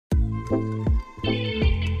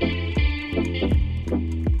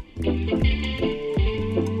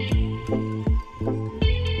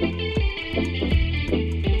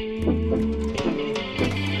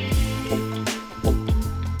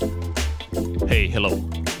Hey, hello.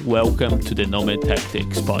 Welcome to the Nomad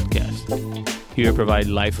Tactics podcast. Here I provide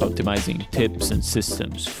life optimizing tips and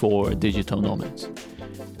systems for digital nomads.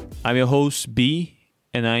 I'm your host, B,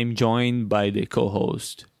 and I'm joined by the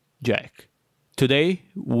co-host, Jack. Today,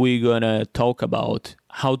 we're going to talk about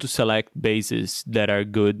how to select bases that are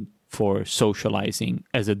good for socializing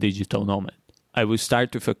as a digital nomad. I will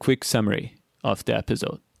start with a quick summary of the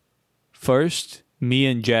episode. First, me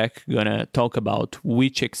and Jack are going to talk about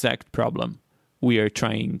which exact problem we are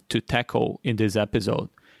trying to tackle in this episode,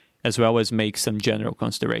 as well as make some general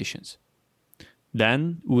considerations.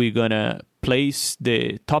 Then we're going to place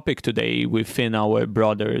the topic today within our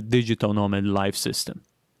broader digital nomad life system.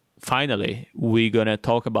 Finally, we're going to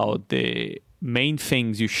talk about the main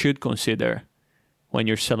things you should consider when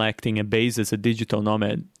you're selecting a base as a digital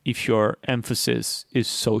nomad if your emphasis is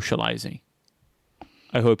socializing.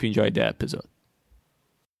 I hope you enjoyed the episode.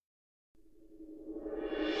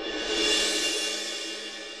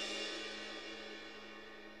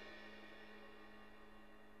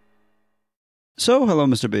 So, hello,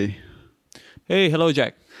 Mr. B. Hey, hello,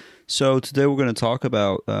 Jack. So, today we're going to talk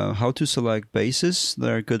about how to select bases that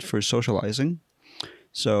are good for socializing.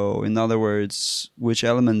 So, in other words, which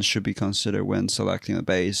elements should be considered when selecting a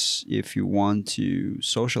base if you want to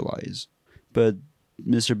socialize. But,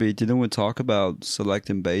 Mr. B, didn't we talk about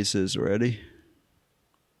selecting bases already?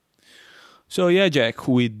 So, yeah, Jack,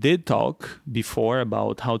 we did talk before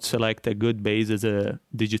about how to select a good base as a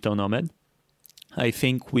digital nomad. I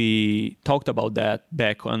think we talked about that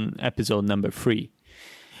back on episode number 3.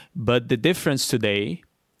 But the difference today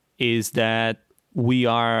is that we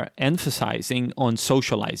are emphasizing on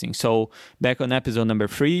socializing. So back on episode number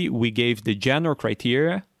 3, we gave the general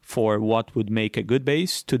criteria for what would make a good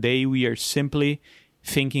base. Today, we are simply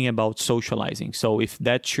thinking about socializing. So if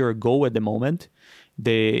that's your goal at the moment,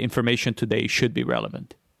 the information today should be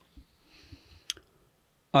relevant.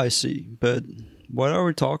 I see. But what are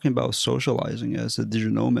we talking about socializing as a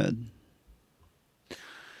digital nomad?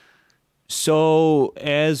 So,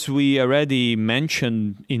 as we already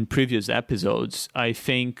mentioned in previous episodes, I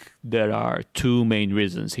think there are two main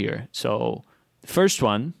reasons here. So, the first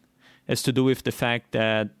one has to do with the fact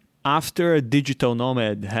that after a digital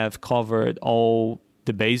nomad have covered all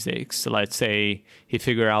the basics, let's say he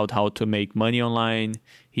figured out how to make money online,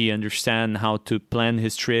 he understands how to plan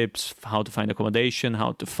his trips, how to find accommodation,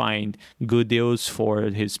 how to find good deals for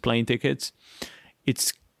his plane tickets,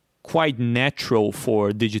 it's quite natural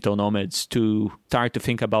for digital nomads to start to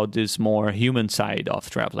think about this more human side of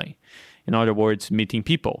traveling. In other words, meeting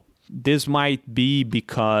people. This might be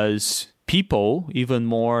because people, even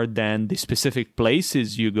more than the specific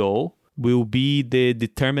places you go, will be the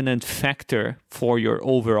determinant factor for your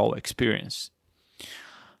overall experience.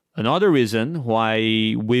 Another reason why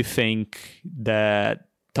we think that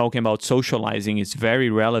talking about socializing is very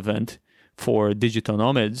relevant for digital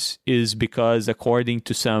nomads is because, according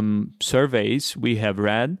to some surveys we have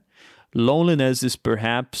read, loneliness is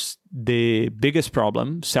perhaps the biggest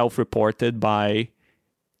problem self-reported by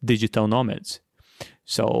digital nomads.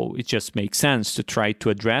 So it just makes sense to try to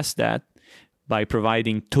address that by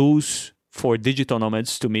providing tools for digital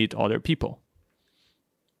nomads to meet other people.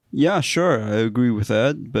 Yeah, sure, I agree with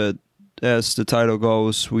that. But as the title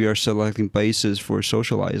goes, we are selecting bases for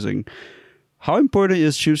socializing. How important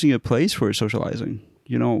is choosing a place for socializing?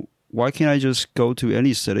 Why can't I just go to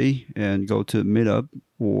any city and go to a meetup,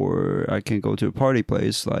 or I can go to a party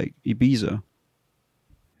place like Ibiza?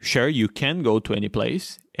 Sure, you can go to any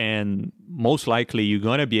place, and most likely you're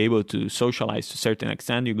going to be able to socialize to a certain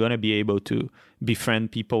extent. You're going to be able to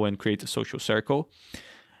befriend people and create a social circle.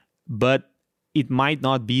 But it might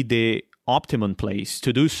not be the optimum place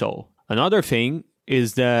to do so. Another thing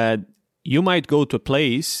is that you might go to a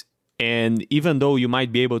place, and even though you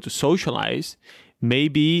might be able to socialize,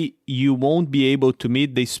 maybe you won't be able to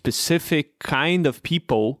meet the specific kind of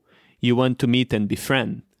people you want to meet and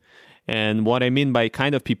befriend. And what I mean by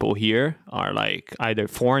kind of people here are like either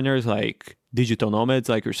foreigners, like digital nomads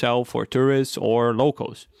like yourself, or tourists, or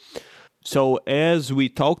locals. So as we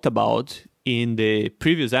talked about in the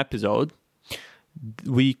previous episode,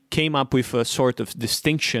 we came up with a sort of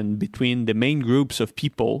distinction between the main groups of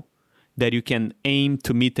people that you can aim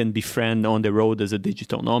to meet and befriend on the road as a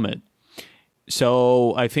digital nomad.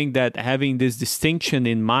 So I think that having this distinction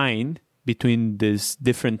in mind between these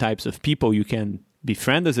different types of people you can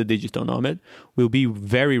befriend as a digital nomad will be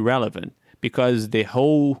very relevant, because the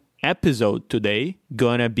whole episode today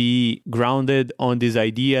gonna be grounded on this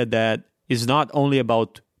idea that it's not only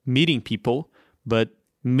about meeting people, but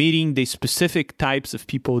meeting the specific types of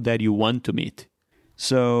people that you want to meet.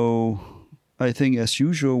 So I think, as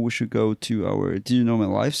usual, we should go to our digital nomad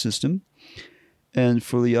life system. And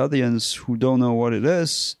for the audience who don't know what it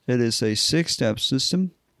is a 6-step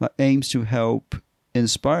system that aims to help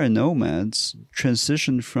inspire nomads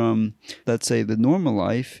transition from, let's say, the normal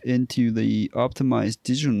life into the optimized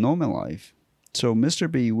digital nomad life. So, Mr.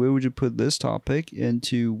 B, where would you put this topic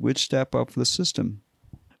into which step of the system?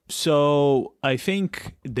 So I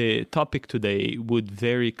think the topic today would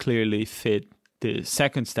very clearly fit the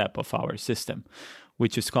second step of our system,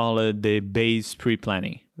 which is called the base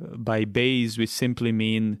pre-planning. By base, we simply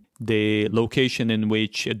mean the location in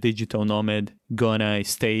which a digital nomad gonna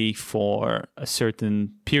stay for a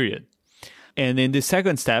certain period. And in the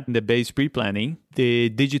second step, the base pre-planning, the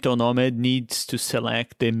digital nomad needs to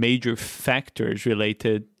select the major factors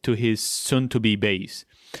related to his soon-to-be base.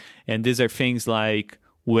 And these are things like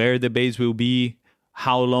where the base will be,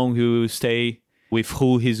 how long he will stay, with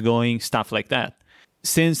who he's going, stuff like that.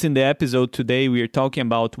 Since in the episode today we are talking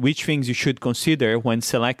about which things you should consider when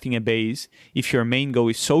selecting a base, if your main goal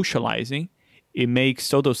is socializing, it makes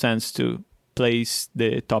total sense to place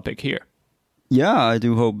the topic here. Yeah, I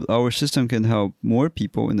do hope our system can help more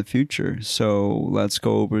people in the future. So let's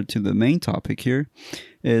go over to the main topic here,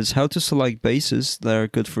 is how to select bases that are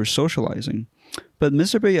good for socializing. But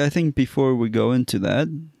Mr. B, I think before we go into that,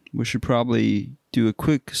 we should probably do a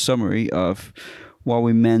quick summary of what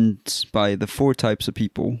we meant by the 4 types of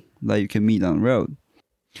people that you can meet on the road.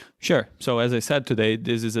 Sure. So as I said today,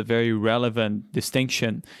 this is a very relevant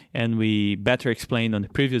distinction, and we better explained on the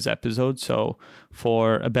previous episode. So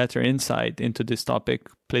for a better insight into this topic,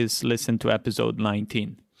 please listen to episode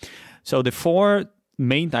 19. So the 4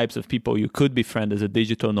 main types of people you could befriend as a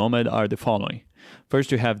digital nomad are the following.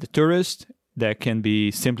 First, you have the tourist, that can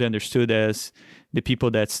be simply understood as the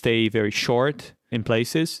people that stay very short in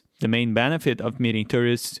places. The main benefit of meeting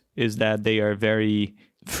tourists is that they are very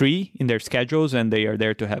free in their schedules and they are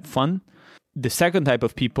there to have fun. The second type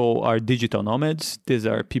of people are digital nomads. These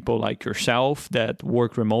are people like yourself that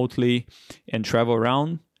work remotely and travel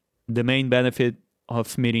around. The main benefit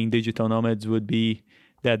of meeting digital nomads would be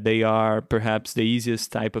that they are perhaps the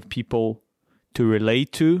easiest type of people to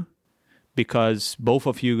relate to, because both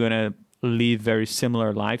of you are going to live very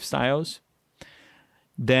similar lifestyles.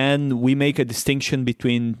 Then we make a distinction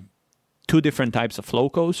between 2 different types of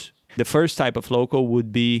locals. The first type of local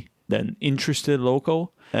would be an interested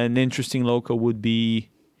local. An interesting local would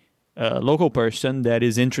be a local person that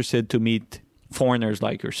is interested to meet foreigners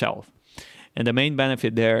like yourself. And the main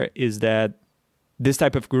benefit there is that this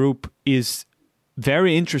type of group is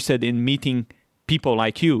very interested in meeting people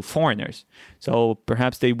like you, foreigners. So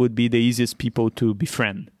perhaps they would be the easiest people to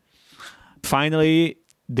befriend. Finally,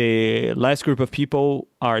 the last group of people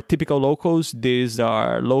are typical locals. These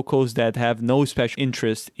are locals that have no special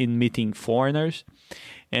interest in meeting foreigners.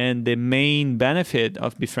 And the main benefit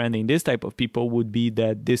of befriending this type of people would be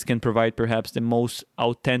that this can provide perhaps the most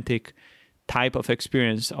authentic type of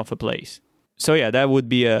experience of a place. So yeah, that would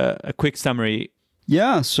be a quick summary.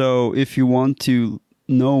 Yeah, so if you want to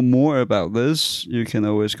know more about this, you can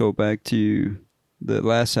always go back to the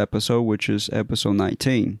last episode, which is episode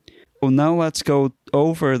 19. Well, now let's go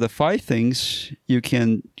over the 5 things you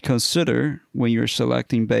can consider when you're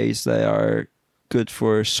selecting bases that are good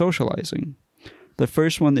for socializing. The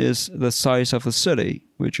first one is the size of the city,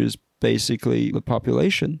 which is basically the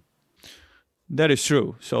population. That is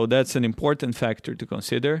true. So that's an important factor to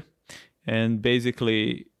consider. And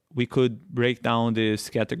basically, we could break down this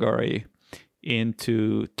category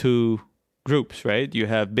into 2 groups, right? You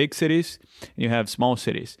have big cities and you have small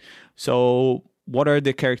cities. So what are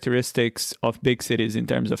the characteristics of big cities in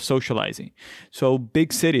terms of socializing? So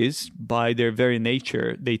big cities, by their very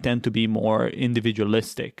nature, they tend to be more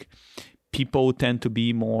individualistic. People tend to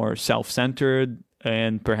be more self-centered,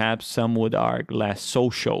 and perhaps some would argue less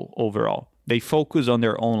social overall. They focus on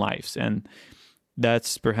their own lives, and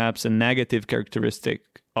that's perhaps a negative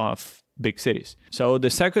characteristic of big cities. So the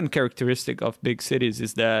second characteristic of big cities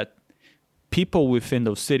is that people within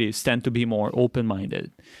those cities tend to be more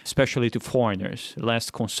open-minded, especially to foreigners, less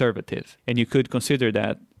conservative. And you could consider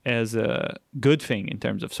that as a good thing in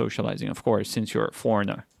terms of socializing, of course, since you're a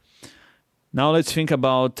foreigner. Now let's think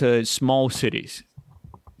about small cities.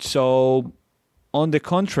 So on the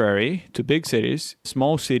contrary to big cities,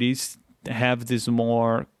 small cities have this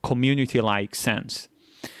more community-like sense.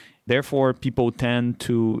 Therefore, people tend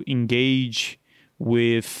to engage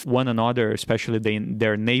with one another, especially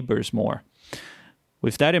their neighbors, more.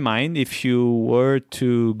 With that in mind, if you were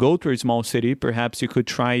to go to a small city, perhaps you could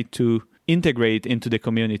try to integrate into the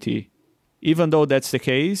community. Even though that's the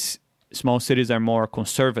case, small cities are more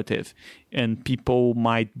conservative, and people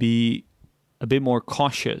might be a bit more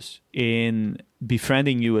cautious in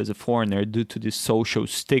befriending you as a foreigner due to this social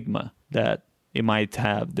stigma that it might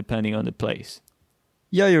have depending on the place.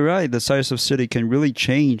 Yeah, you're right. The size of city can really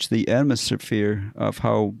change the atmosphere of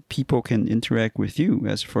how people can interact with you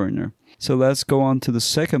as a foreigner. So let's go on to the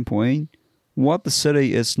second point, what the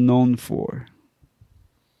city is known for.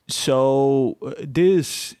 So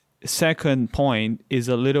this second point is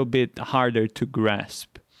a little bit harder to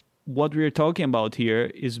grasp. What we're talking about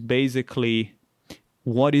here is basically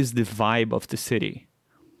what is the vibe of the city,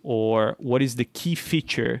 or what is the key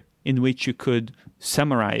feature in which you could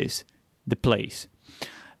summarize the place.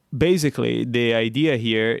 Basically, the idea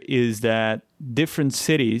here is that different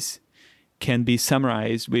cities can be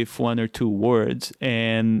summarized with one or two words,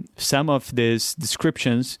 and some of these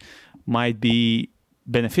descriptions might be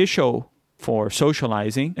beneficial for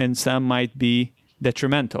socializing and some might be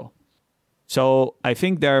detrimental. So I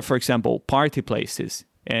think there are, for example, party places,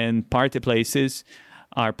 and party places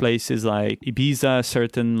are places like Ibiza,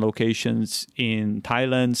 certain locations in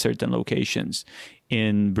Thailand, certain locations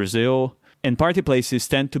in Brazil. And party places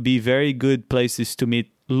tend to be very good places to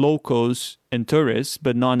meet locals and tourists,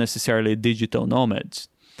 but not necessarily digital nomads.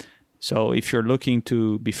 So if you're looking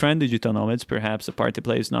to befriend digital nomads, perhaps a party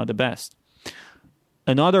place is not the best.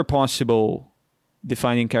 Another possible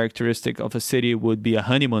defining characteristic of a city would be a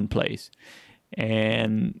honeymoon place.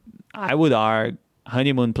 And I would argue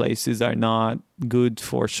honeymoon places are not good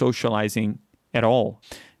for socializing at all,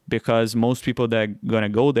 because most people that are going to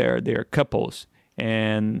go there, they're couples.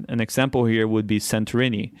 And an example here would be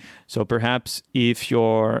Santorini. So perhaps if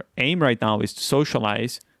your aim right now is to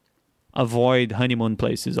socialize, avoid honeymoon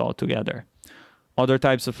places altogether. Other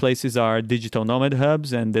types of places are digital nomad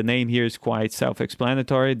hubs, and the name here is quite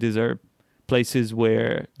self-explanatory. These are places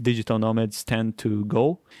where digital nomads tend to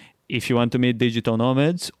go. If you want to meet digital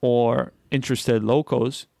nomads or interested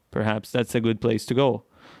locals, perhaps that's a good place to go.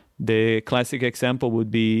 The classic example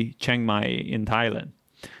would be Chiang Mai in Thailand.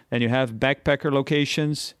 Then you have backpacker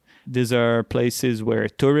locations. These are places where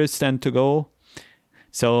tourists tend to go.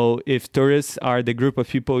 So if tourists are the group of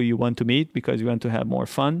people you want to meet because you want to have more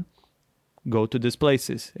fun, go to these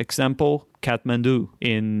places. Example, Kathmandu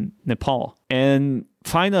in Nepal. And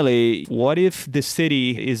finally, what if the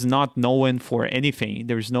city is not known for anything?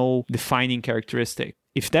 There's no defining characteristic.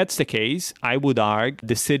 If that's the case, I would argue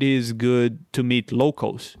the city is good to meet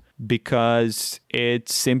locals, because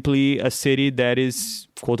it's simply a city that is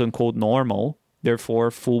quote unquote normal,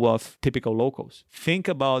 therefore full of typical locals. Think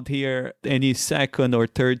about here any second or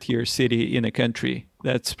third tier city in a country.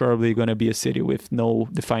 That's probably going to be a city with no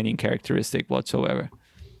defining characteristic whatsoever.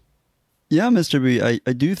 Yeah, Mr. B,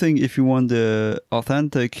 I do think if you want the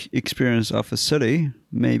authentic experience of a city,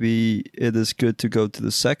 maybe it is good to go to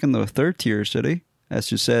the second or third tier city,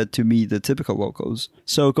 as you said, to meet the typical locals.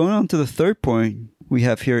 So going on to the third point we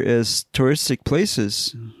have here is touristic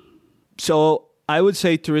places. So I would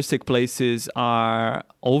say touristic places are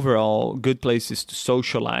overall good places to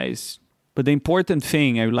socialize. But the important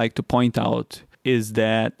thing I would like to point out is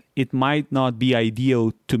that it might not be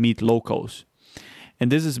ideal to meet locals.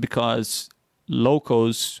 And this is because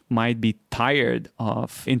locals might be tired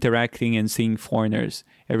of interacting and seeing foreigners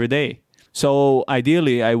every day. So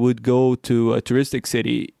ideally, I would go to a touristic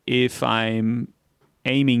city if I'm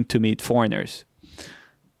aiming to meet foreigners.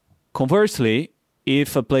 Conversely,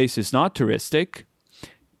 if a place is not touristic,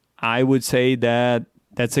 I would say that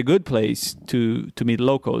that's a good place to meet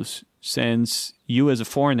locals, since you as a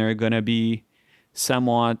foreigner are going to be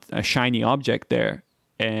somewhat a shiny object there,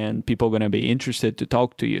 and people are going to be interested to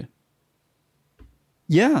talk to you.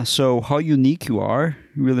 Yeah, so how unique you are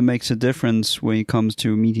really makes a difference when it comes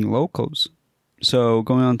to meeting locals. So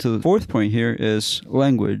going on to the fourth point here is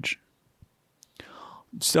language.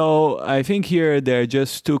 So I think here there are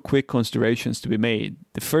just two quick considerations to be made.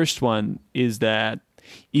 The first one is that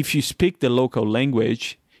if you speak the local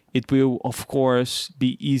language, it will, of course,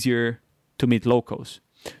 be easier to meet locals.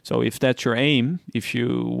 So if that's your aim, if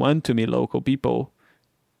you want to meet local people,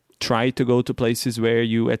 try to go to places where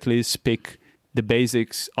you at least speak the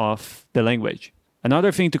basics of the language.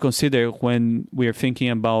 Another thing to consider when we're thinking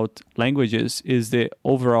about languages is the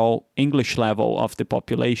overall English level of the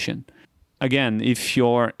population. Again, if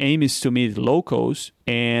your aim is to meet locals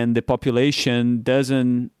and the population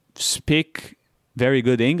doesn't speak very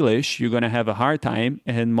good English, you're going to have a hard time,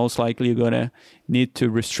 and most likely you're going to need to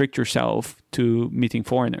restrict yourself to meeting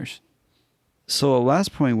foreigners. So the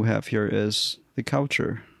last point we have here is the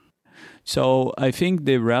culture. So I think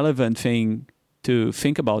the relevant thing to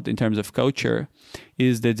think about in terms of culture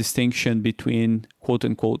is the distinction between quote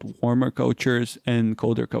unquote warmer cultures and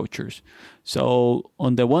colder cultures. So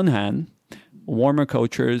on the one hand, warmer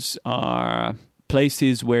cultures are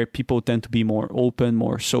places where people tend to be more open,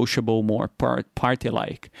 more sociable, more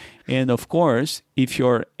party-like. And of course, if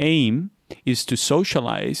your aim is to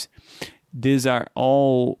socialize, these are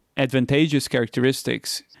all advantageous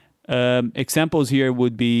characteristics. Examples here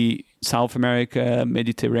would be South America,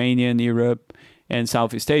 Mediterranean, Europe, and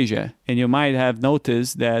Southeast Asia. And you might have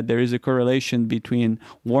noticed that there is a correlation between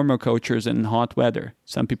warmer cultures and hot weather.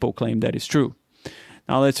 Some people claim that is true.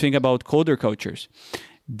 Now let's think about colder cultures.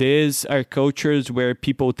 These are cultures where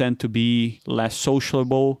people tend to be less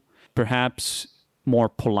sociable, perhaps more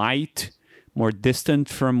polite, more distant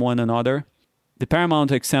from one another. The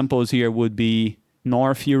paramount examples here would be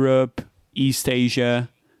North Europe, East Asia,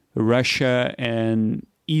 Russia, and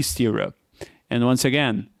East Europe. And once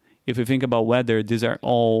again, if we think about weather, these are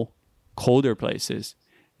all colder places.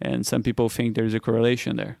 And some people think there's a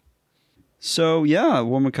correlation there. So yeah,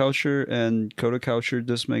 warmer culture and colder culture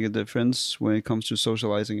does make a difference when it comes to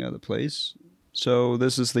socializing at a place. So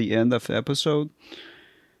this is the end of the episode.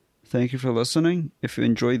 Thank you for listening. If you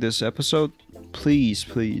enjoyed this episode, please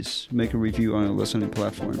make a review on your listening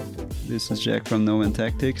platform. This is Jack from No Man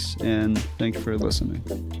Tactics, and thank you for listening.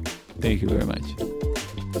 Thank you very much.